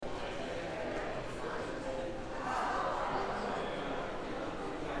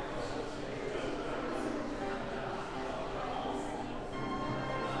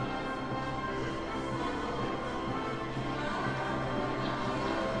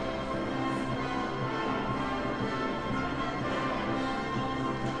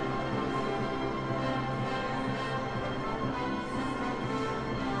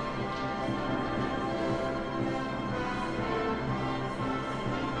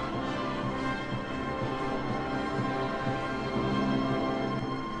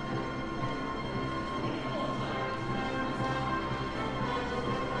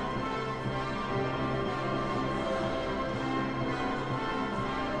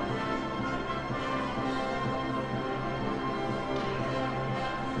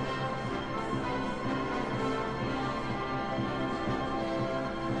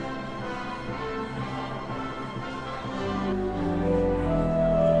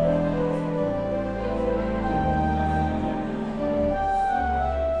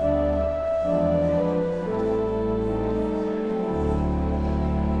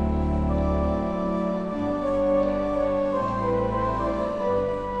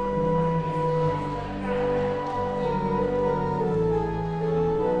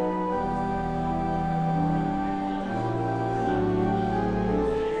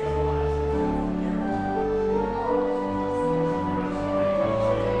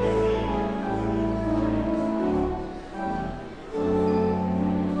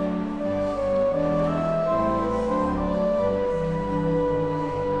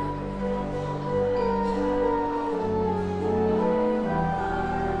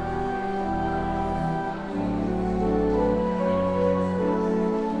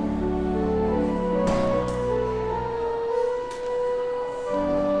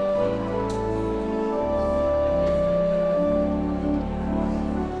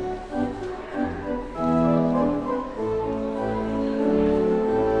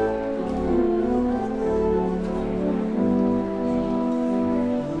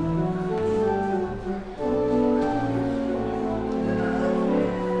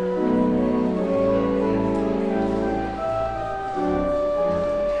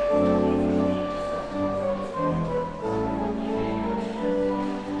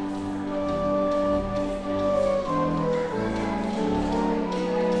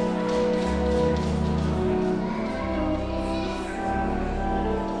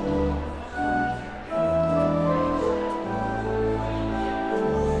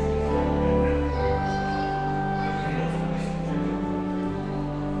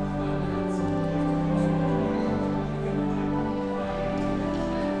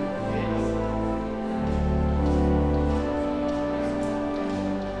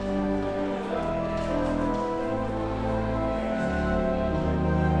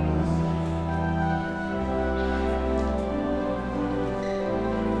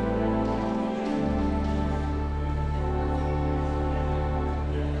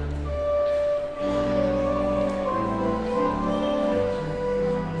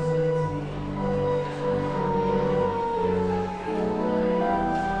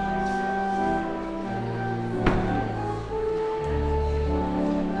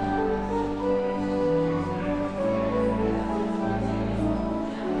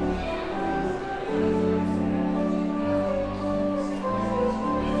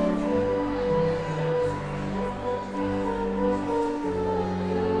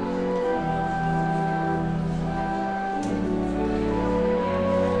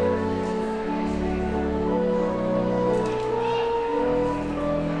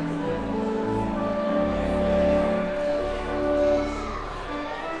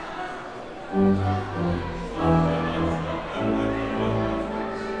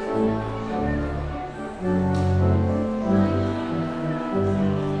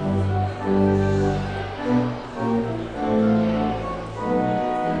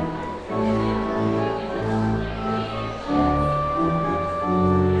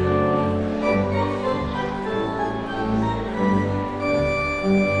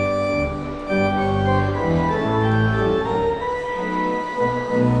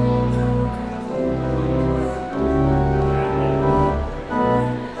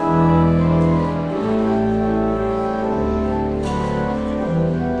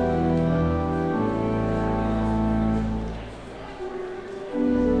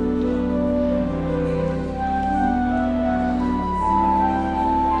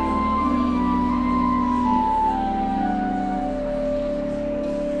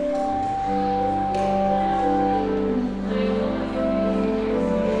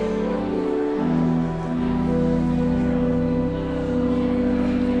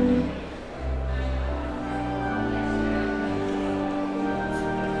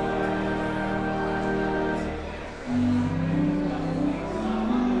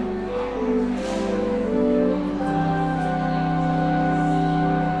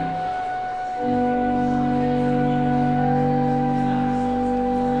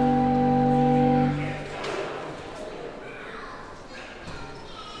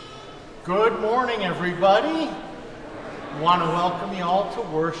Good morning, everybody. Want to welcome you all to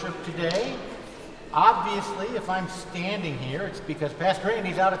worship today. Obviously, if I'm standing here, it's because Pastor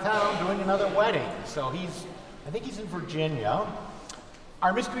Andy's out of town doing another wedding. So I think he's in Virginia.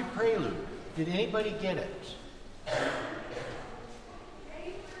 Our mystery prelude, did anybody get it?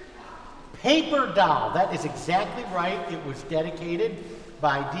 Paper doll, that is exactly right. It was dedicated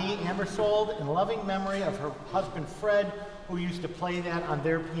by Dee Amersold in loving memory of her husband Fred, who used to play that on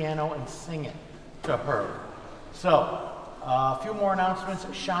their piano and sing it to her. So, a few more announcements.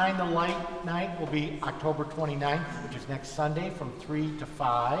 Shine the Light Night will be October 29th, which is next Sunday from 3 to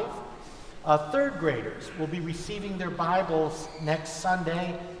 5. Third graders will be receiving their Bibles next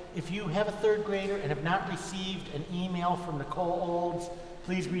Sunday. If you have a third grader and have not received an email from Nicole Olds,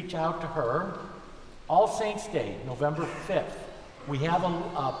 please reach out to her. All Saints Day, November 5th. We have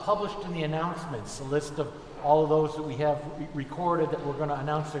published in the announcements a list of all of those that we have recorded that we're going to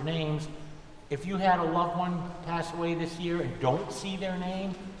announce their names. If you had a loved one pass away this year and don't see their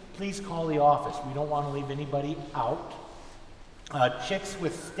name, please call the office. We don't want to leave anybody out. Chicks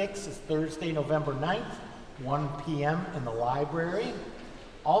with Sticks is Thursday, November 9th, 1 p.m. in the library.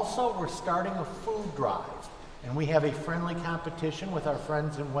 Also, we're starting a food drive, and we have a friendly competition with our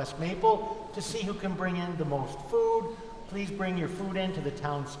friends in West Maple to see who can bring in the most food. Please bring your food into the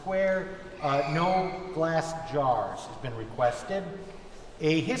town square. No glass jars has been requested.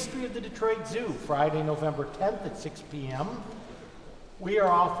 A History of the Detroit Zoo, Friday, November 10th at 6 p.m. We are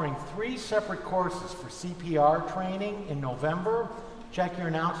offering 3 separate courses for CPR training in November. Check your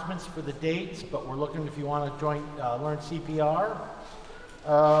announcements for the dates, but we're looking if you want to learn CPR.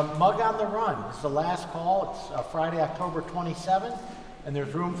 Mug on the Run is the last call. It's Friday, October 27th, and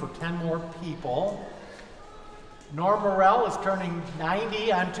there's room for 10 more people. Norm Morrell is turning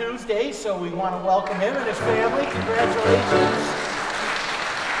 90 on Tuesday, so we want to welcome him and his family. Congratulations.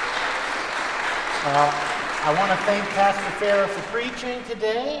 I want to thank Pastor Farah for preaching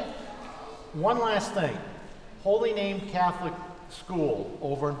today. One last thing. Holy Name Catholic School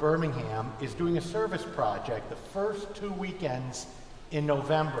over in Birmingham is doing a service project the first 2 weekends in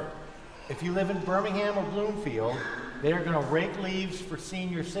November. If you live in Birmingham or Bloomfield, they're going to rake leaves for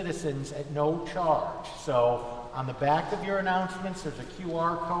senior citizens at no charge. So on the back of your announcements, there's a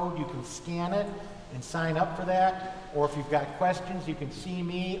QR code. You can scan it and sign up for that. Or if you've got questions, you can see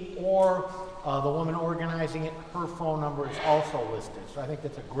me or the woman organizing it. Her phone number is also listed. So I think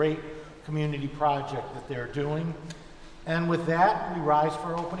that's a great community project that they're doing. And with that, we rise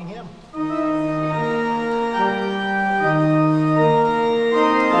for our opening hymn.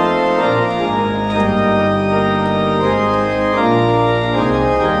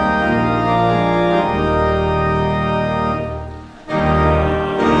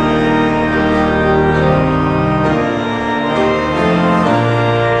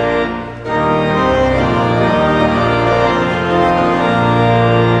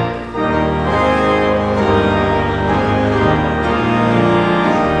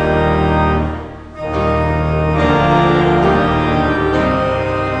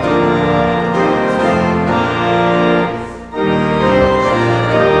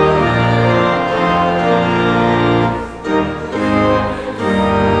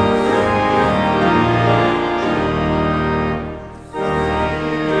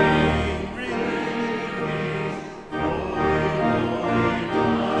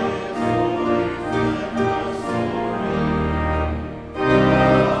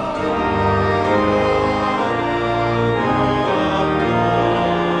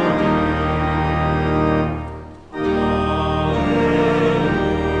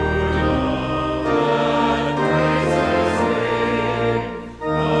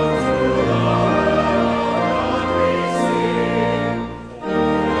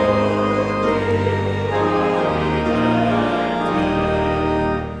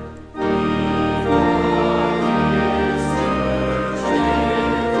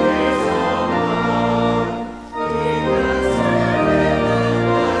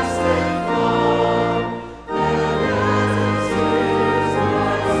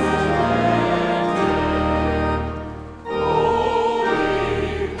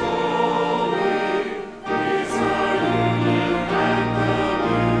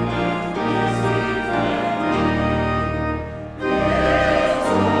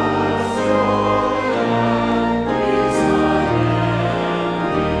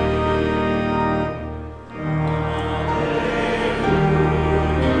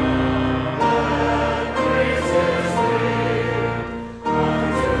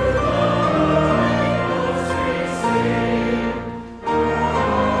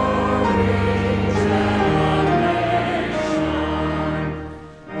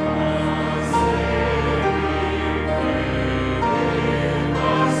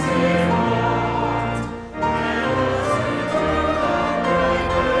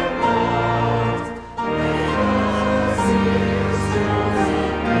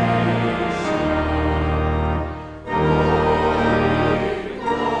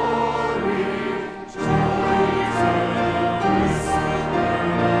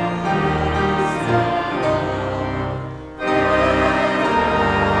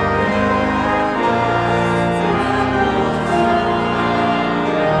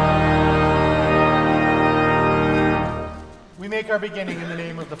 make our beginning in the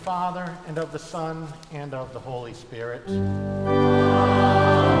name of the Father, and of the Son, and of the Holy Spirit.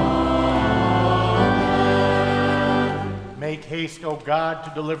 Make haste, O God,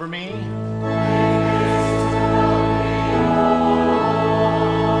 to deliver me.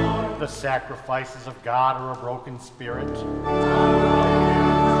 The sacrifices of God are a broken spirit.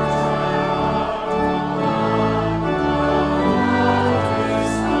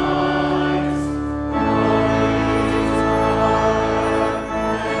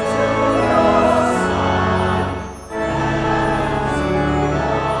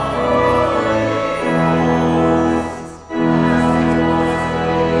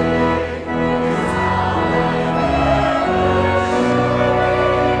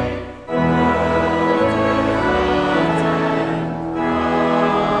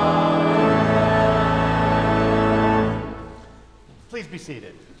 Please be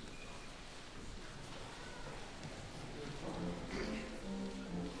seated.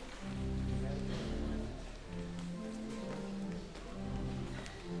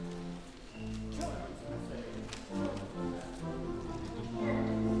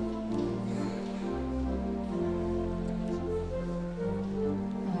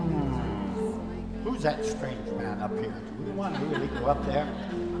 Who's that strange man up here? Do we want to really go up there?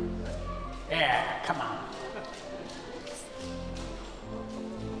 Yeah, come on.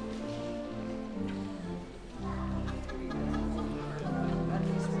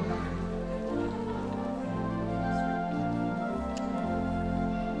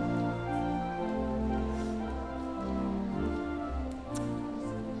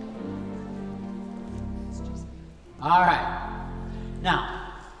 All right.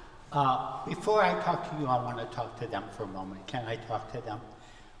 Now, before I talk to you, I want to talk to them for a moment. Can I talk to them?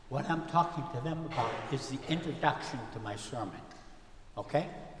 What I'm talking to them about is the introduction to my sermon. Okay?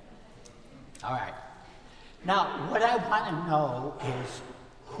 All right. Now, what I want to know is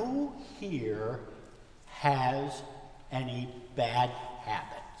who here has any bad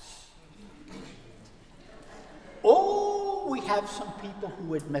habits? Oh, we have some people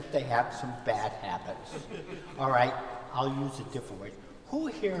who admit they have some bad habits. All right, I'll use a different word. Who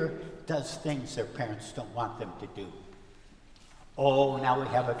here does things their parents don't want them to do? Oh, now we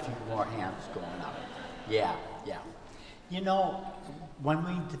have a few more hands going up. Yeah. You know, when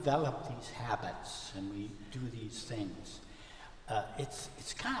we develop these habits and we do these things, it's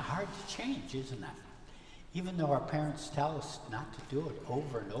kind of hard to change, isn't it? Even though our parents tell us not to do it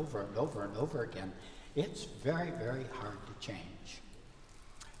over and over and over and over again, it's very, very hard to change.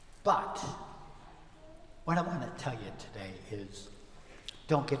 But what I want to tell you today is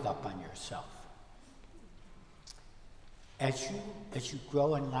don't give up on yourself. As you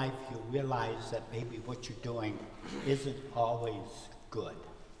grow in life, you'll realize that maybe what you're doing isn't always good.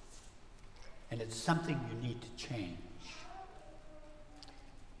 And it's something you need to change.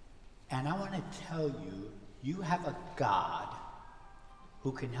 And I want to tell you, you have a God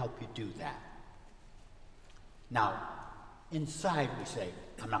who can help you do that. Now, inside we say,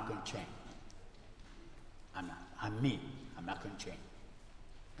 I'm not going to change. I'm not. I'm me. I'm not going to change.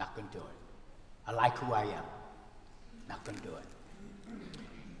 Not going to do it. I like who I am. Not going to do it.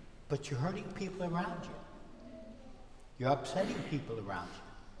 But you're hurting people around you. You're upsetting people around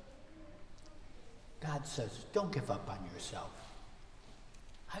you. God says, don't give up on yourself.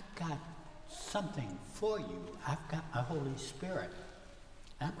 I've got something for you. I've got my Holy Spirit.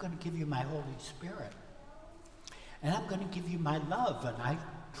 And I'm going to give you my Holy Spirit. And I'm going to give you my love, and I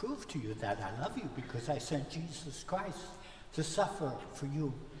prove to you that I love you because I sent Jesus Christ to suffer for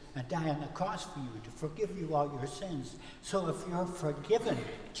you and die on the cross for you, to forgive you all your sins. So if you're a forgiven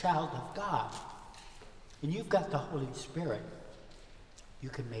child of God, and you've got the Holy Spirit, you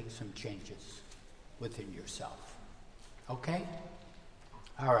can make some changes within yourself. Okay?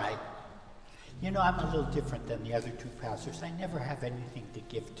 All right. You know, I'm a little different than the other two pastors. I never have anything to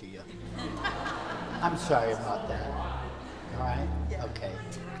give to you. I'm sorry about that. All right? Okay.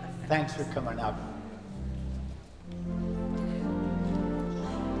 Thanks for coming up.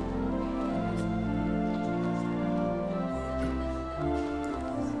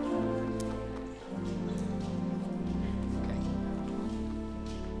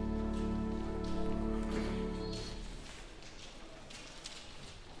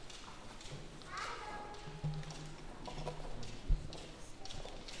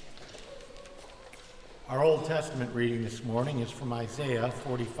 Our Old Testament reading this morning is from Isaiah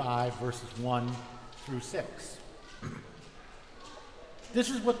 45, verses 1 through 6. This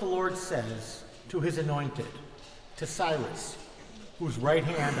is what the Lord says to his anointed, to Cyrus, whose right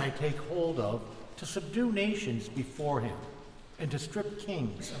hand I take hold of, to subdue nations before him, and to strip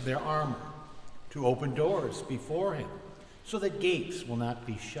kings of their armor, to open doors before him, so that gates will not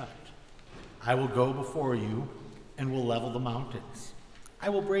be shut. I will go before you and will level the mountains. I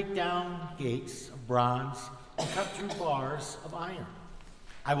will break down gates of bronze and cut through bars of iron.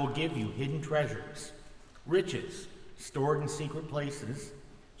 I will give you hidden treasures, riches stored in secret places,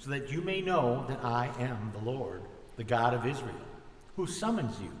 so that you may know that I am the Lord, the God of Israel, who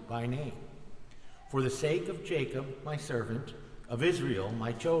summons you by name. For the sake of Jacob, my servant, of Israel,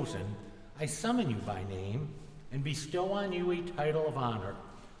 my chosen, I summon you by name and bestow on you a title of honor,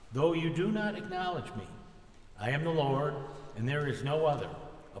 though you do not acknowledge me. I am the Lord, and there is no other.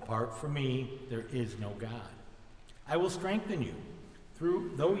 Apart from me, there is no God. I will strengthen you,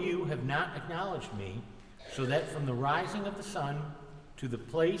 though you have not acknowledged me, so that from the rising of the sun to the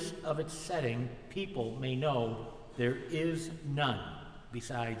place of its setting, people may know there is none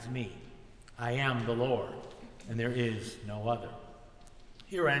besides me. I am the Lord, and there is no other.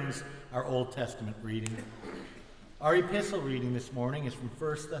 Here ends our Old Testament reading. Our epistle reading this morning is from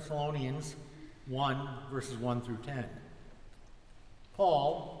 1 Thessalonians 1, verses 1 through 10.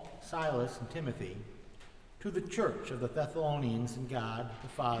 Paul, Silas, and Timothy, to the church of the Thessalonians in God, the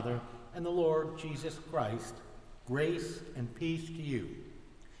Father, and the Lord Jesus Christ, grace and peace to you.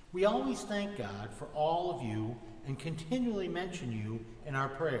 We always thank God for all of you and continually mention you in our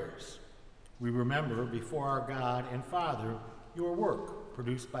prayers. We remember before our God and Father your work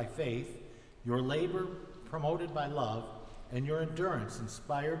produced by faith, your labor promoted by love, and your endurance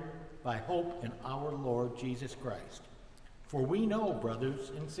inspired by hope in our Lord Jesus Christ. For we know,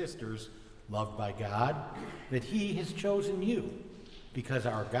 brothers and sisters, loved by God, that he has chosen you, because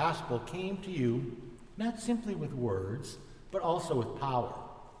our gospel came to you not simply with words, but also with power,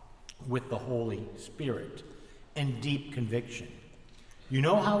 with the Holy Spirit, and deep conviction. You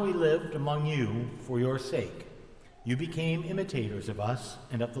know how we lived among you for your sake. You became imitators of us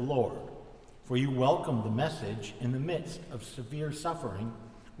and of the Lord, for you welcomed the message in the midst of severe suffering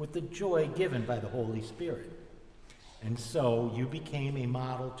with the joy given by the Holy Spirit. And so you became a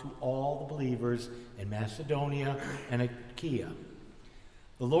model to all the believers in Macedonia and Achaia.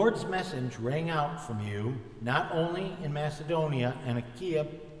 The Lord's message rang out from you, not only in Macedonia and Achaia.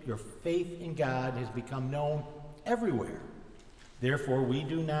 Your faith in God has become known everywhere. Therefore, we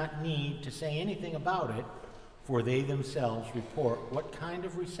do not need to say anything about it, for they themselves report what kind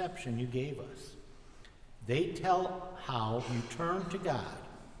of reception you gave us. They tell how you turned to God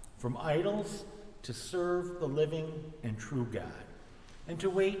from idols to serve the living and true God, and to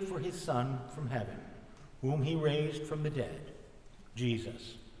wait for his Son from heaven, whom he raised from the dead,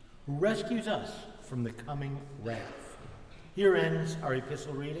 Jesus, who rescues us from the coming wrath. Here ends our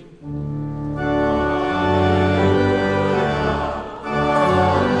epistle reading.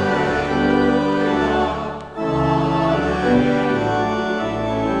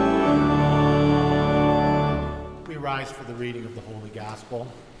 We rise for the reading of the Holy Gospel.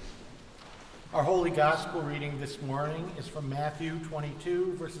 Our Holy Gospel reading this morning is from Matthew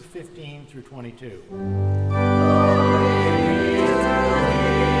 22, verses 15 through 22.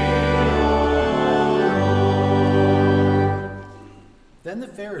 Then the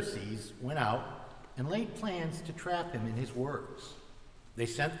Pharisees went out and laid plans to trap him in his words. They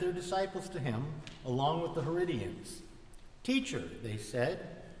sent their disciples to him along with the Herodians. "Teacher," they said,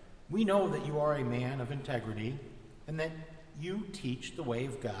 "we know that you are a man of integrity and that you teach the way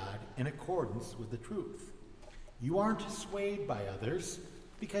of God in accordance with the truth. You aren't swayed by others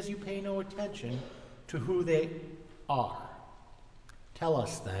because you pay no attention to who they are. Tell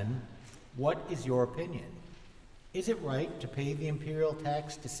us then, what is your opinion? Is it right to pay the imperial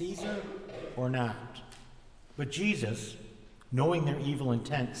tax to Caesar or not?" But Jesus, knowing their evil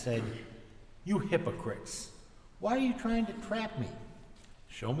intent, said, "You hypocrites, why are you trying to trap me?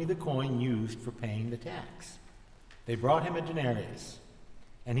 Show me the coin used for paying the tax." They brought him a denarius,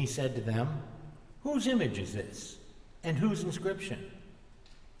 and he said to them, "Whose image is this, and whose inscription?"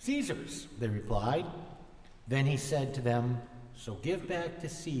 "Caesar's," they replied. Then he said to them, "So give back to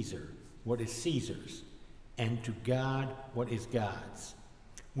Caesar what is Caesar's, and to God what is God's."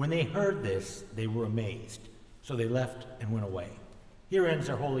 When they heard this, they were amazed. So they left and went away. Here ends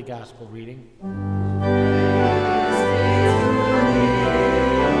our Holy Gospel reading.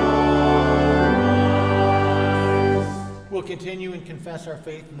 We'll continue and confess our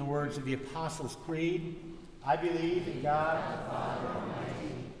faith in the words of the Apostles' Creed. I believe in God, the Father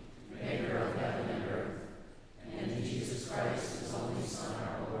Almighty, maker of heaven and earth, and in Jesus Christ, his only Son,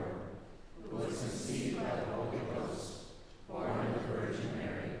 our Lord, who was conceived by the Holy Ghost, born of the Virgin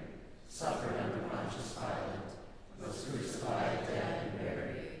Mary, suffered under Pontius Pilate, was crucified, dead, and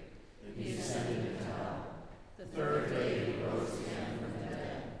buried. He descended into hell. The third day he rose again from the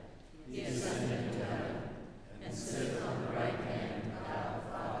dead. He ascended into heaven, and sitteth on the right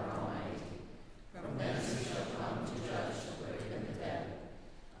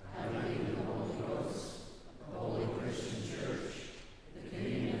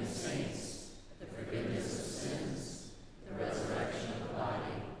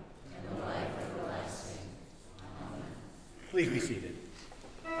Please be seated.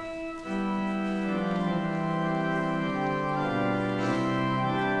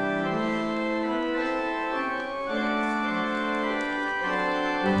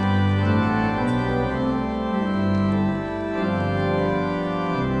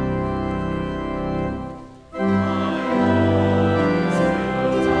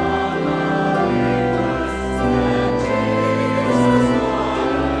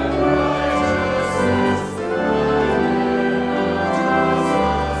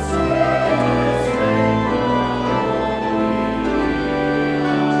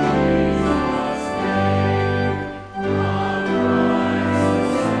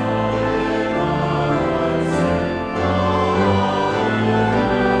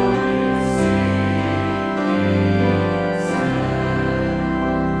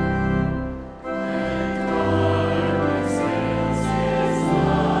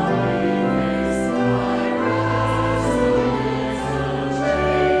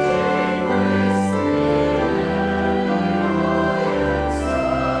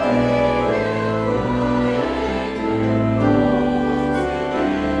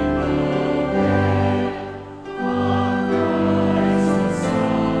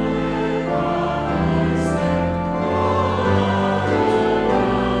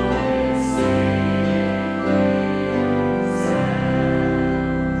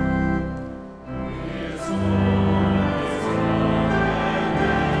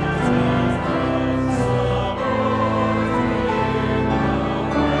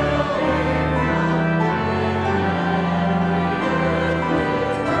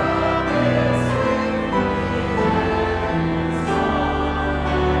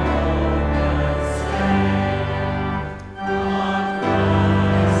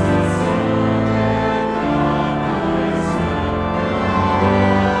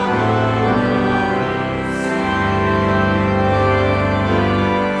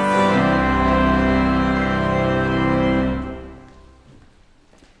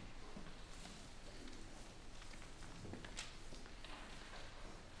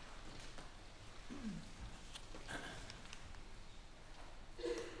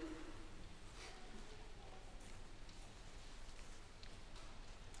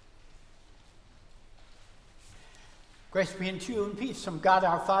 Grace be unto you and peace from God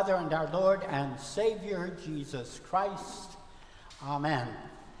our Father and our Lord and Savior Jesus Christ. Amen.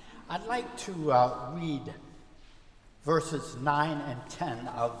 I'd like to read verses 9 and 10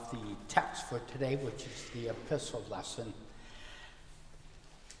 of the text for today, which is the epistle lesson.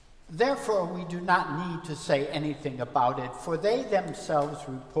 Therefore, we do not need to say anything about it, for they themselves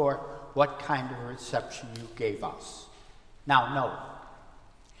report what kind of reception you gave us. Now, note,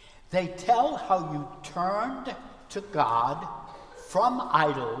 they tell how you turned to God from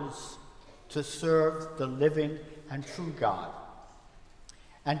idols to serve the living and true God,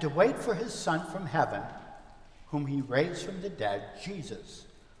 and to wait for his Son from heaven, whom he raised from the dead, Jesus,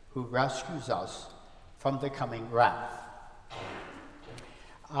 who rescues us from the coming wrath.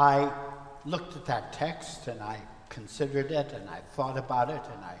 I looked at that text and I considered it and I thought about it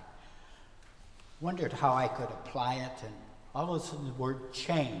and I wondered how I could apply it, and all of a sudden the word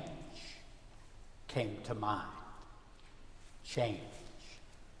change came to mind. Change.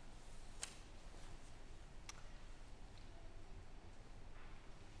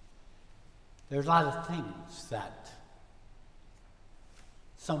 There's a lot of things that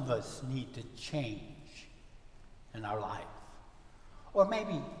some of us need to change in our life. Or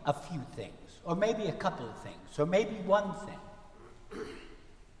maybe a few things, or maybe a couple of things, or maybe one thing.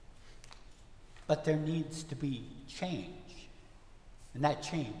 But there needs to be change. And that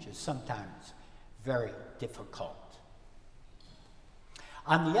change is sometimes very difficult.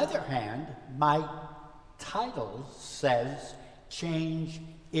 On the other hand, my title says change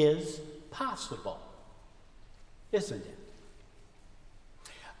is possible, isn't it?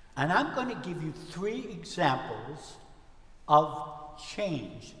 And I'm going to give you 3 examples of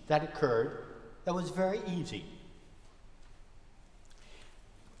change that occurred that was very easy.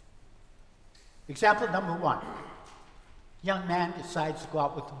 Example number 1. Young man decides to go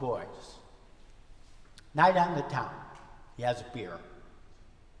out with the boys. Night on the town. He has a beer.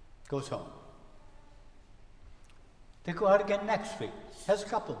 Goes home. They go out again next week. Has a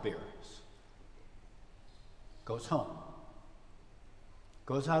couple beers. Goes home.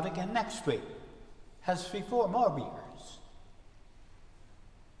 Goes out again next week. Has 3-4 more beers.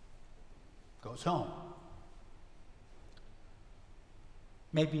 Goes home.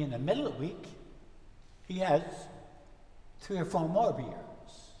 Maybe in the middle of the week, he has 3 or 4 more beers.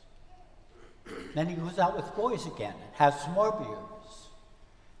 Then he goes out with boys again and has some more beers.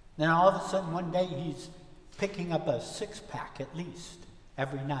 Then all of a sudden one day he's picking up a 6-pack at least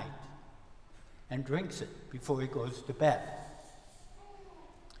every night and drinks it before he goes to bed.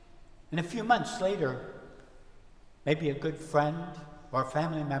 And a few months later, maybe a good friend or a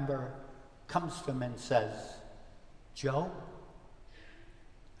family member comes to him and says, "Joe,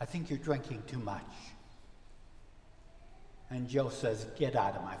 I think you're drinking too much." And Joe says, "Get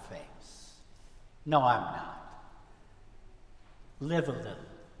out of my face. No, I'm not. Live a little,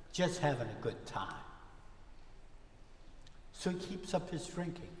 just having a good time." So he keeps up his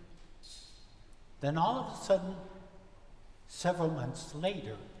drinking. Then all of a sudden, several months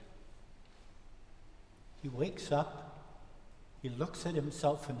later, he wakes up, he looks at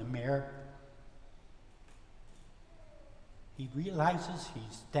himself in the mirror, he realizes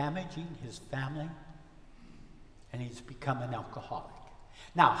he's damaging his family, and he's become an alcoholic.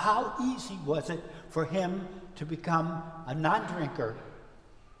 Now, how easy was it for him to become a non-drinker,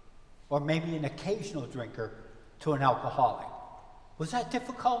 or maybe an occasional drinker, to an alcoholic? Was that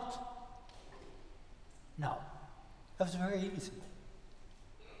difficult? No, that was very easy.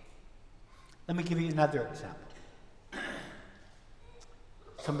 Let me give you another example.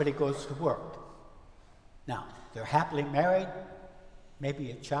 Somebody goes to work. Now, they're happily married,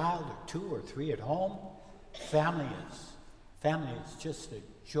 maybe a child or 2 or 3 at home. Family is just a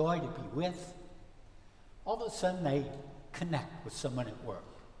joy to be with. All of a sudden, they connect with someone at work.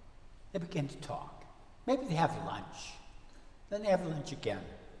 They begin to talk. Maybe they have lunch. Then they have lunch again.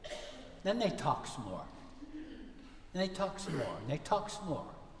 Then they talk some more. And they talk some more. And they talk some more.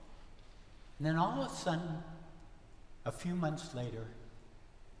 And then all of a sudden, a few months later,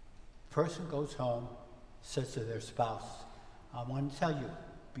 the person goes home, says to their spouse, "I want to tell you,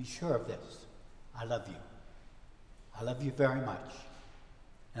 be sure of this. I love you. I love you very much.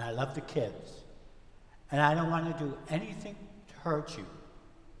 And I love the kids. And I don't want to do anything to hurt you.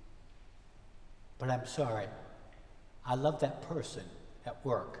 But I'm sorry. I love that person at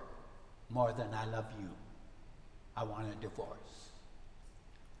work more than I love you. I want a divorce."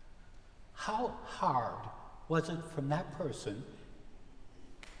 How hard was it from that person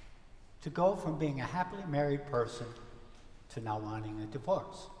to go from being a happily married person to now wanting a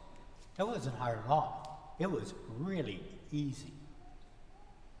divorce? It wasn't hard at all. It was really easy.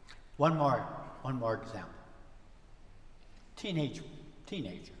 One more example. Teenager,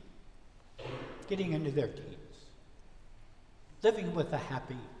 getting into their teens, living with a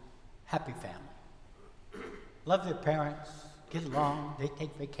happy family. Love their parents, get along, they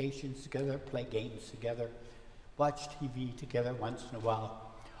take vacations together, play games together, watch TV together once in a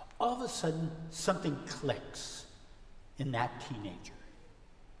while. All of a sudden, something clicks in that teenager.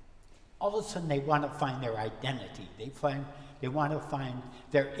 All of a sudden, they want to find their identity. They want to find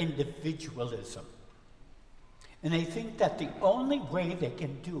their individualism. And they think that the only way they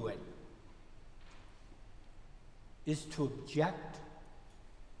can do it is to object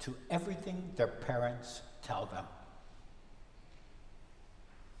to everything their parents tell them.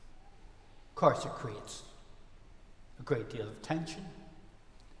 Of course, it creates a great deal of tension.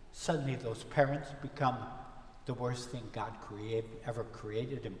 Suddenly, those parents become the worst thing God ever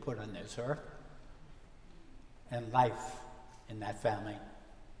created and put on this earth. And life in that family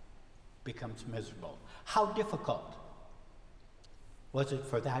becomes miserable. How difficult was it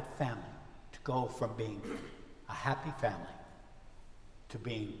for that family to go from being a happy family to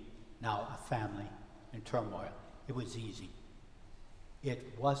being now a family in turmoil? It was easy.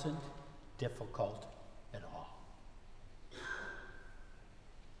 It wasn't difficult at all.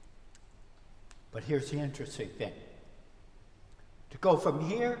 But here's the interesting thing. To go from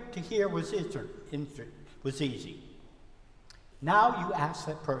here to here was easy. Now you ask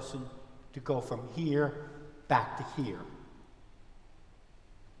that person to go from here back to here.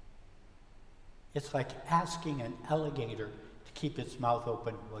 It's like asking an alligator to keep its mouth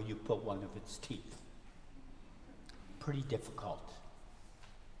open while you pull one of its teeth. Pretty difficult.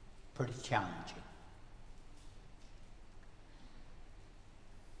 Pretty challenging.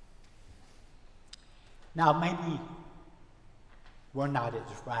 Now, maybe we're not as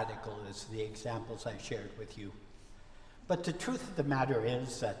radical as the examples I shared with you, but the truth of the matter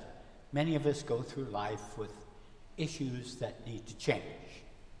is that many of us go through life with issues that need to change.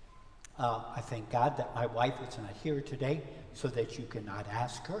 I thank God that my wife is not here today so that you cannot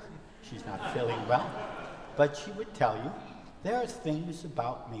ask her. She's not feeling well. But she would tell you, there are things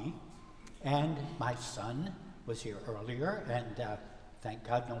about me, and my son was here earlier, and thank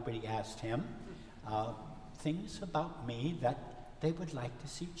God nobody asked him, things about me that they would like to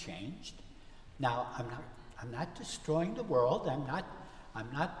see changed. Now, I'm not destroying the world. I'm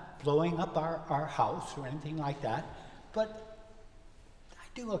not blowing up our house or anything like that, but I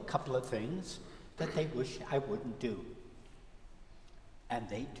do a couple of things that they wish I wouldn't do. And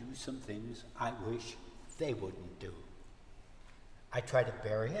they do some things I wish they wouldn't do. I try to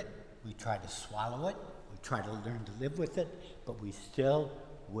bury it, we try to swallow it, we try to learn to live with it, but we still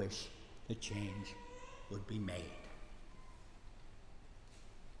wish the change would be made.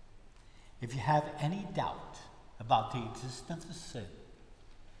 If you have any doubt about the existence of sin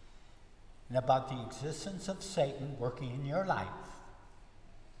and about the existence of Satan working in your life,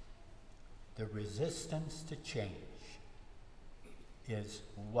 the resistance to change is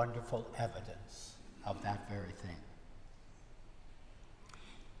wonderful evidence of that very thing.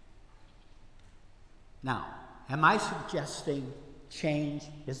 Now, am I suggesting change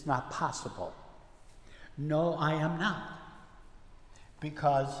is not possible? No, I am not.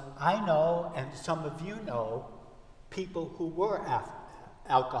 Because I know, and some of you know, people who were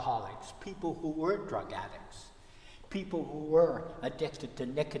alcoholics, people who were drug addicts, people who were addicted to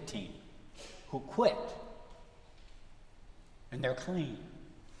nicotine, who quit, and they're clean.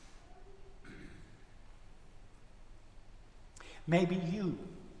 Maybe you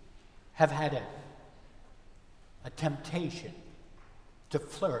have had a temptation to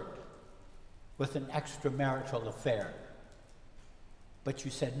flirt with an extramarital affair, but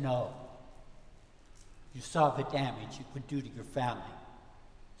you said no. You saw the damage it would do to your family,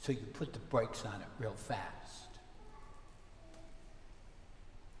 so you put the brakes on it real fast.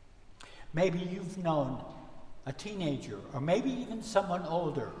 Maybe you've known a teenager, or maybe even someone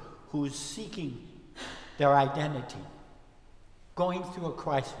older, who is seeking their identity, going through a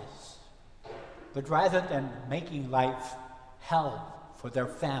crisis, but rather than making life hell for their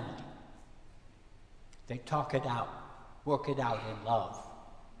family, they talk it out, work it out in love,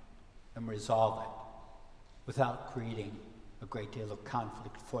 and resolve it without creating a great deal of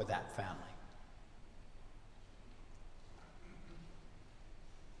conflict for that family.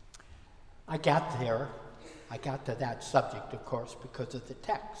 I got to that subject, of course, because of the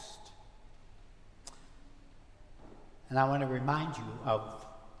text. And I want to remind you of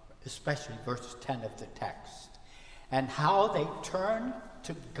especially verse 10 of the text, and how they turn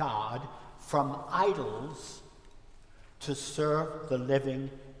to God from idols to serve the living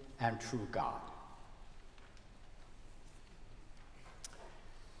and true God.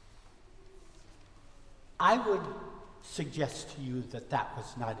 I would suggest to you that that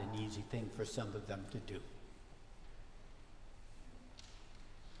was not an easy thing for some of them to do.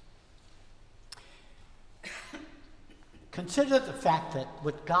 Consider the fact that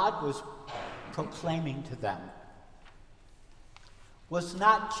what God was proclaiming to them was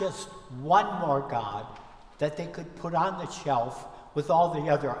not just one more God that they could put on the shelf with all the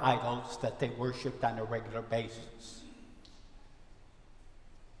other idols that they worshiped on a regular basis.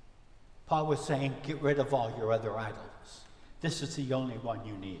 Paul was saying, get rid of all your other idols. This is the only one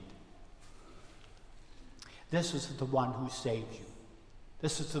you need. This is the one who saves you.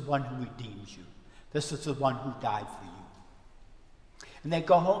 This is the one who redeems you. This is the one who died for you. And they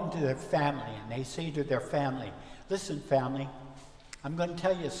go home to their family and they say to their family, listen, family, I'm going to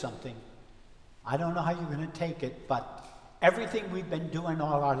tell you something. I don't know how you're going to take it, but everything we've been doing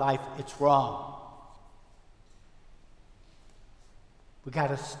all our life, it's wrong. We got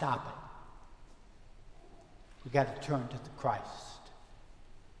to stop it. We got to turn to the Christ,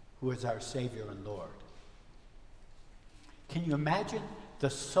 who is our Savior and Lord. Can you imagine the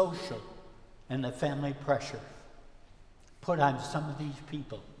social and the family pressure put on some of these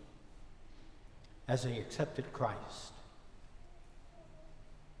people as they accepted Christ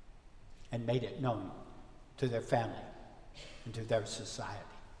and made it known to their family and to their society?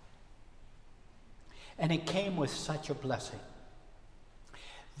 And it came with such a blessing.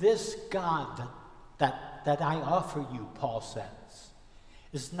 This God that I offer you, Paul says,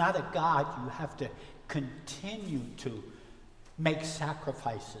 is not a God you have to continue to make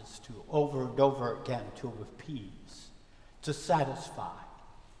sacrifices to over and over again to appease, to satisfy,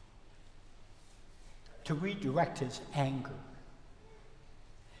 to redirect his anger.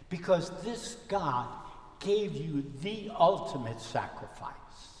 Because this God gave you the ultimate sacrifice.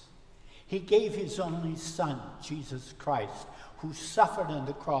 He gave his only Son, Jesus Christ, who suffered on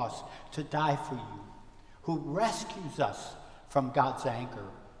the cross to die for you, who rescues us from God's anger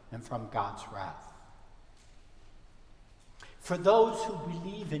and from God's wrath. For those who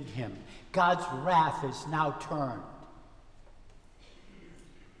believe in him, God's wrath is now turned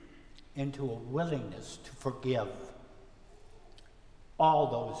into a willingness to forgive all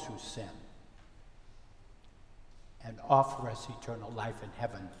those who sin and offer us eternal life in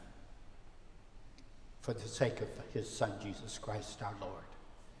heaven for the sake of his Son, Jesus Christ our Lord.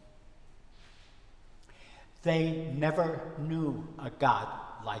 They never knew a God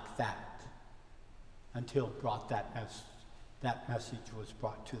like that. until that message was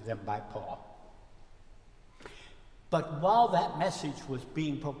brought to them by Paul. But while that message was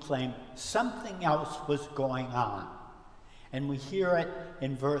being proclaimed, something else was going on. And we hear it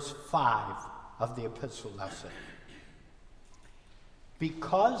in verse 5 of the epistle lesson.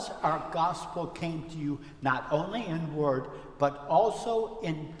 Because our gospel came to you not only in word, but also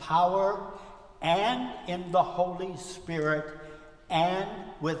in power and in the Holy Spirit and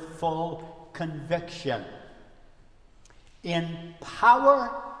with full conviction. In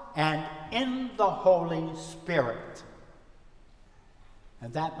power and in the Holy Spirit.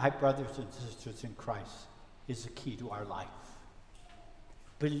 And that, my brothers and sisters in Christ, is the key to our life.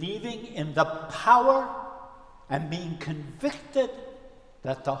 Believing in the power and being convicted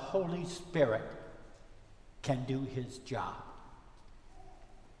that the Holy Spirit can do his job.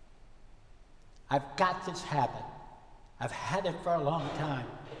 I've got this habit. I've had it for a long time.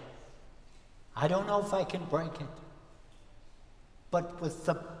 I don't know if I can break it. But with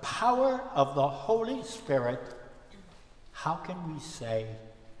the power of the Holy Spirit, how can we say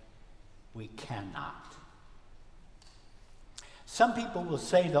we cannot? Some people will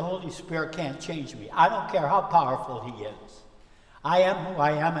say the Holy Spirit can't change me. I don't care how powerful he is. I am who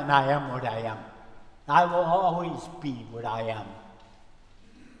I am, and I am what I am. I will always be what I am.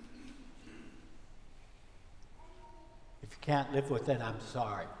 If you can't live with it, I'm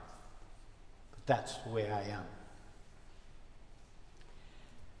sorry. But that's the way I am.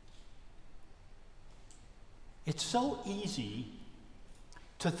 It's so easy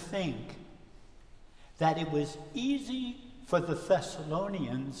to think that it was easy for the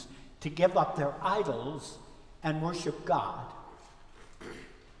Thessalonians to give up their idols and worship God.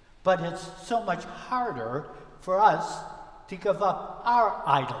 But it's so much harder for us to give up our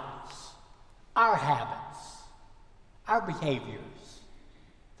idols, our habits, our behaviors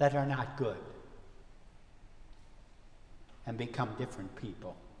that are not good, and become different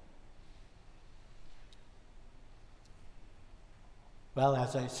people. Well,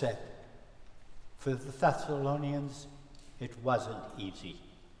 as I said, for the Thessalonians, it wasn't easy.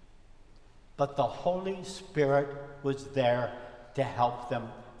 But the Holy Spirit was there to help them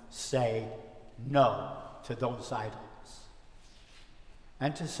say no to those idols.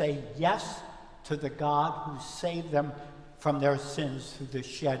 And to say yes to the God who saved them from their sins through the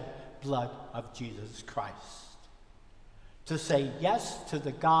shed blood of Jesus Christ. To say yes to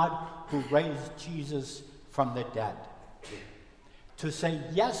the God who raised Jesus from the dead. To say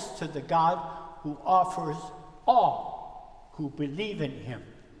yes to the God who offers all who believe in him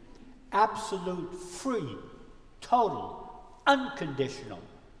absolute, free, total, unconditional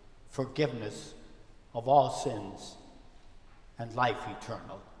forgiveness of all sins and life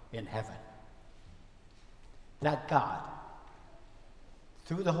eternal in heaven. That God,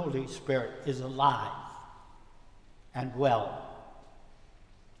 through the Holy Spirit, is alive and well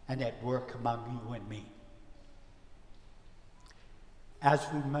and at work among you and me. As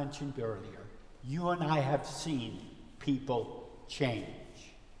we mentioned earlier, you and I have seen people change.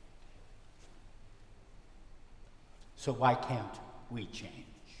 So why can't we change?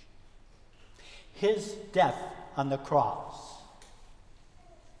 His death on the cross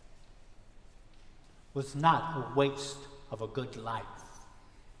was not a waste of a good life.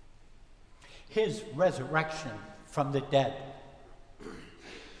 His resurrection from the dead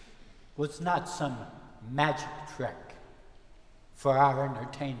was not some magic trick for our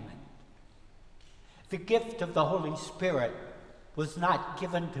entertainment. The gift of the Holy Spirit was not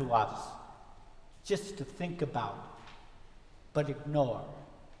given to us just to think about, but ignore.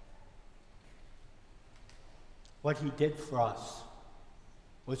 What he did for us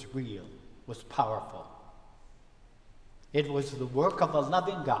was real, was powerful. It was the work of a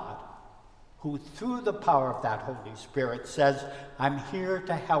loving God who, through the power of that Holy Spirit, says, I'm here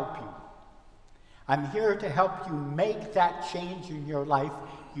to help you. I'm here to help you make that change in your life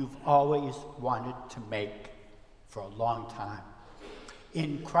you've always wanted to make for a long time.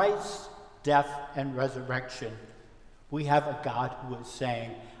 In Christ's death and resurrection, we have a God who is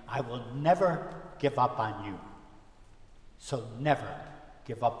saying, I will never give up on you. So never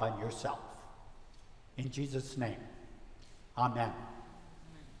give up on yourself. In Jesus' name, amen.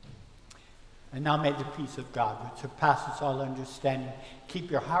 And now may the peace of God, which surpasses all understanding,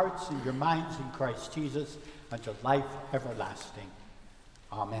 keep your hearts and your minds in Christ Jesus unto life everlasting.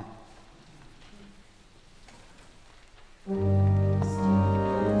 Amen.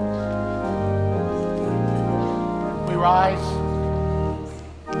 We rise.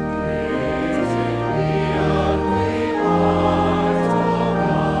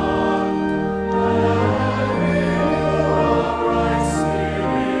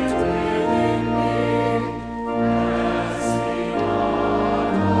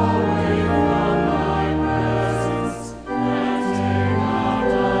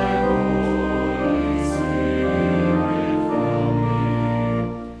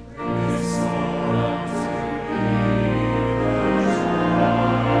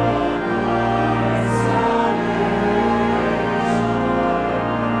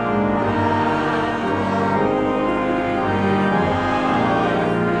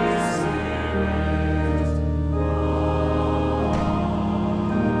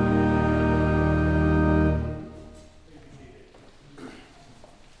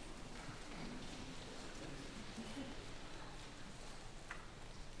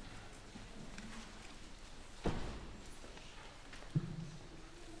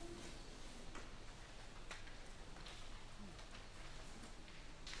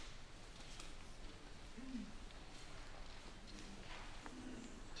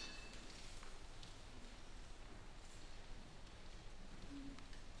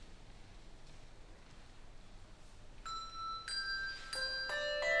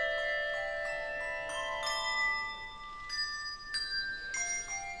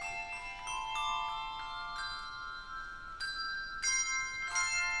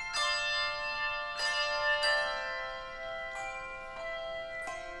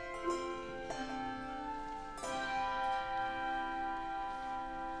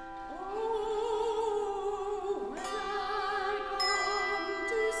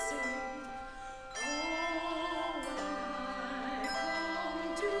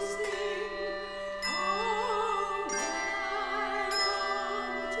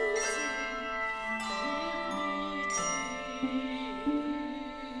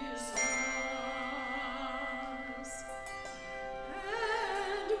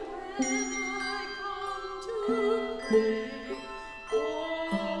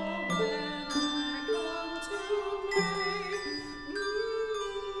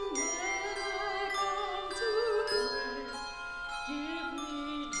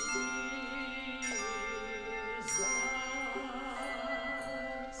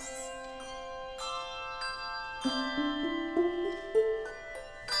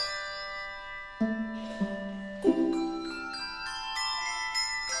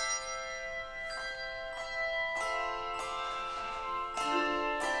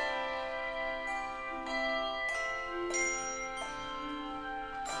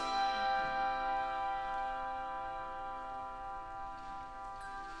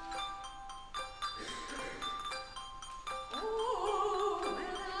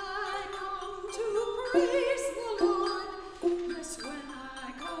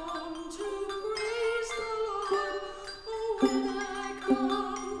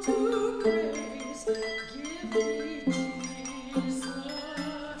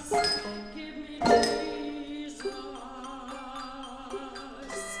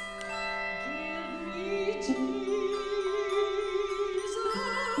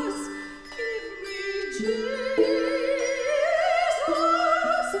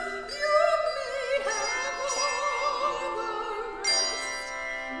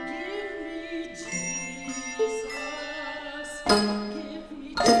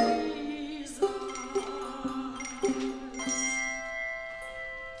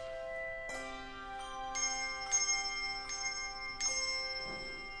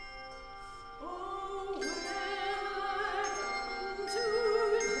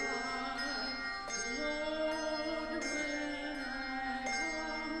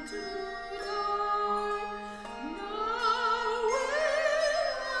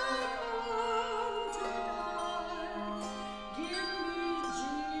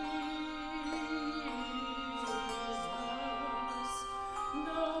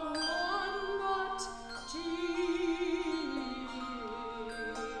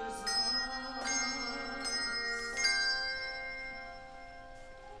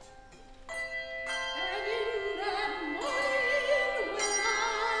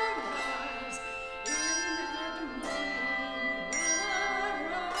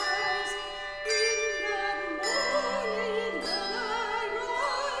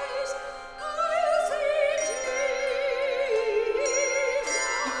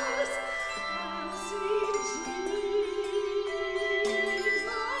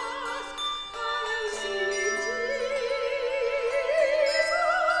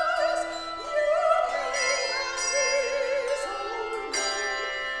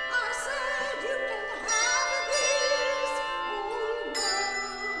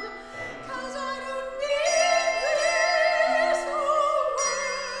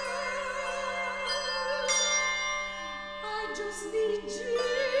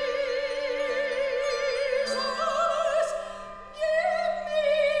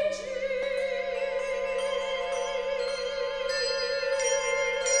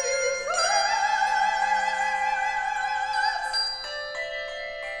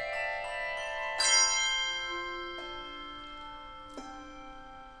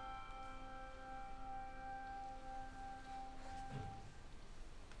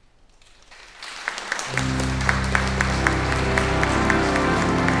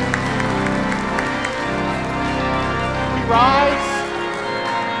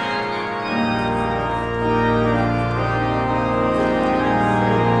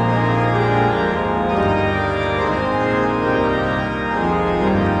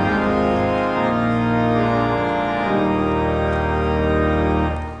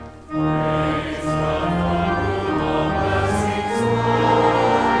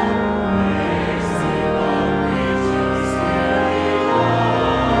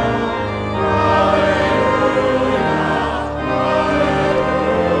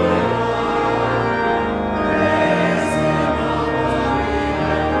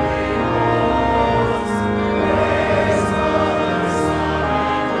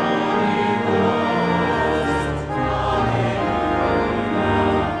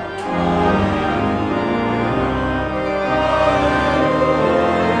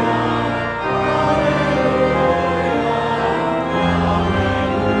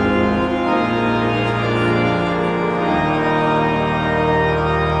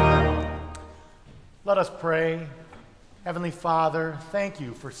 Let us pray. Heavenly Father, thank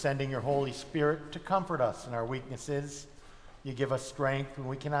you for sending your Holy Spirit to comfort us in our weaknesses. You give us strength when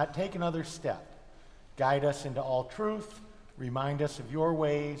we cannot take another step. Guide us into all truth, remind us of your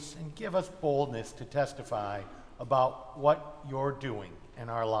ways, and give us boldness to testify about what you're doing in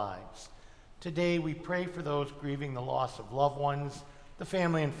our lives. Today, we pray for those grieving the loss of loved ones, the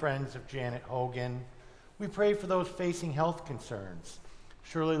family and friends of Janet Hogan. We pray for those facing health concerns,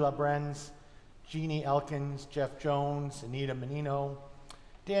 Shirley Labrenz, Jeannie Elkins, Jeff Jones, Anita Menino,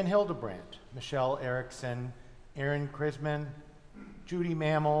 Dan Hildebrandt, Michelle Erickson, Aaron Krisman, Judy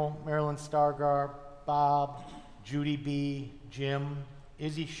Mammal, Marilyn Stargar, Bob, Judy B., Jim,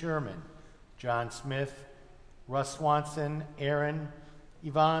 Izzy Sherman, John Smith, Russ Swanson, Aaron,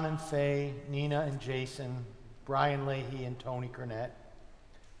 Yvonne and Faye, Nina and Jason, Brian Leahy and Tony Cornett.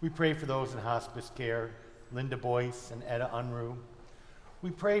 We pray for those in hospice care, Linda Boyce and Etta Unruh. We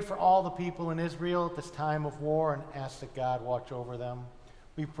pray for all the people in Israel at this time of war and ask that God watch over them.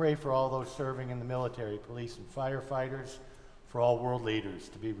 We pray for all those serving in the military, police, and firefighters, for all world leaders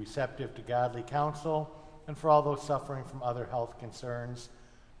to be receptive to godly counsel, and for all those suffering from other health concerns.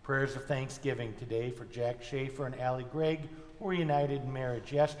 Prayers of thanksgiving today for Jack Schaefer and Allie Gregg, who were united in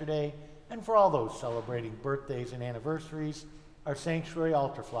marriage yesterday, and for all those celebrating birthdays and anniversaries. Our sanctuary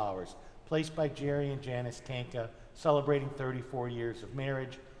altar flowers, placed by Jerry and Janice Tanka, celebrating 34 years of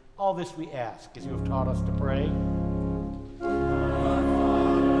marriage. All this we ask as you have taught us to pray.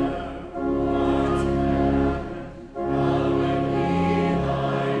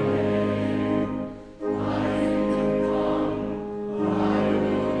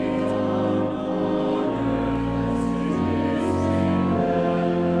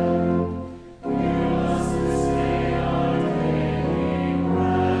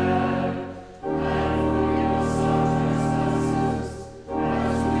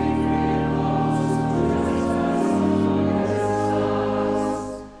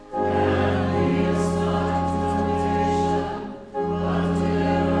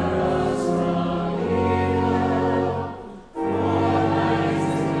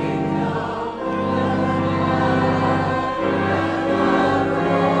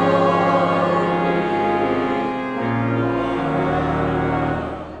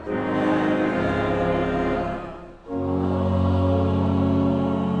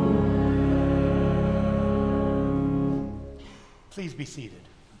 Please be seated.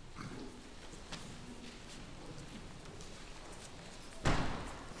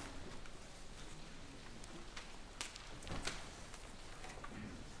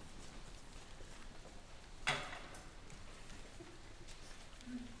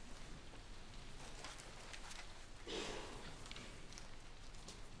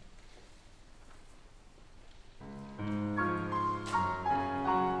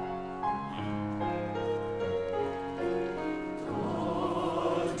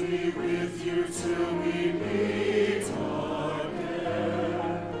 With you till we meet again.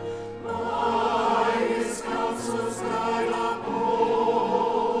 By his counsels guide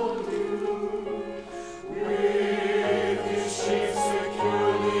uphold you. With his shade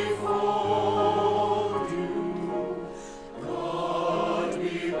securely fold you. God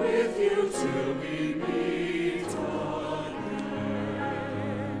be with you till we meet again.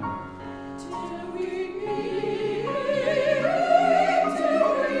 Till we meet.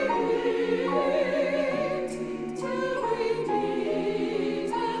 Till we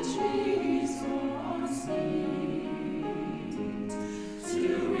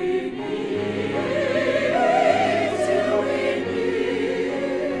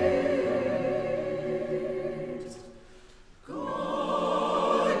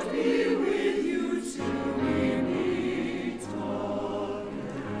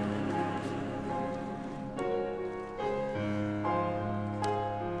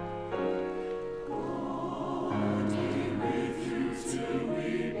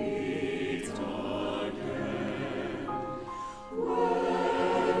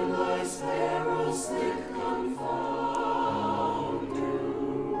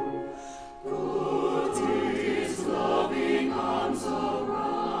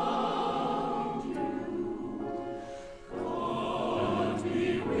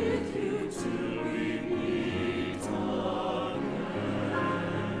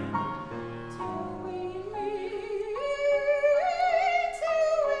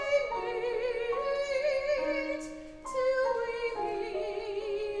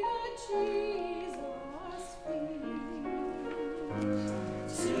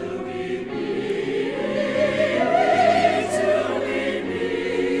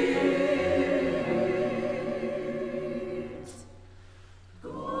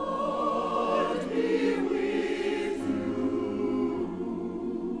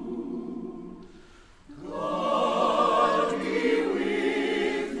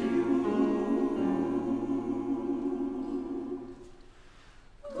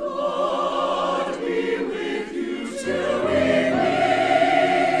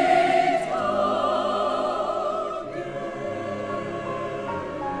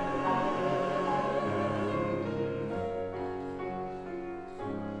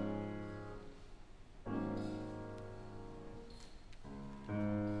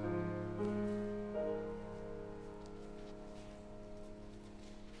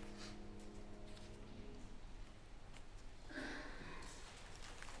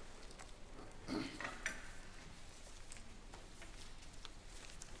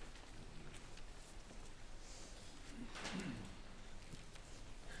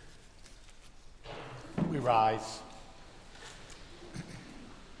rise?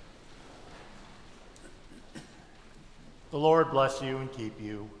 The Lord bless you and keep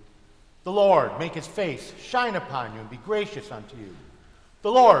you. The Lord make his face shine upon you and be gracious unto you.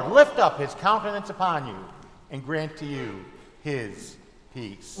 The Lord lift up his countenance upon you and grant to you his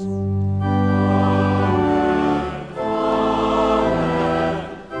peace.